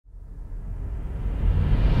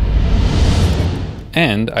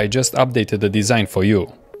And I just updated the design for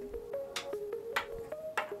you.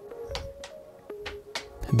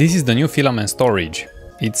 This is the new filament storage.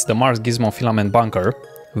 It's the marsgizmo filament bunker,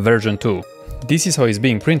 version 2. This is how it's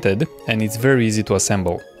being printed, and it's very easy to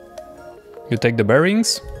assemble. You take the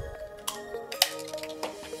bearings,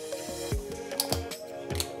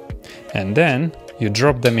 and then you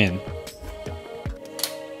drop them in.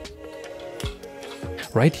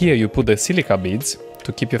 Right here you put the silica beads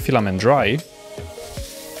to keep your filament dry.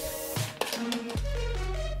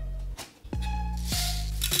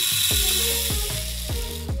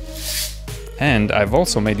 And I've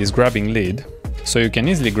also made this grabbing lid, so you can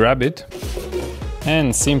easily grab it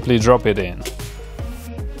and simply drop it in.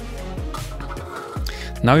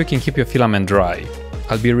 Now you can keep your filament dry.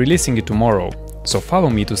 I'll be releasing it tomorrow, so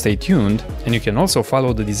follow me to stay tuned, and you can also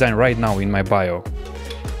follow the design right now in my bio.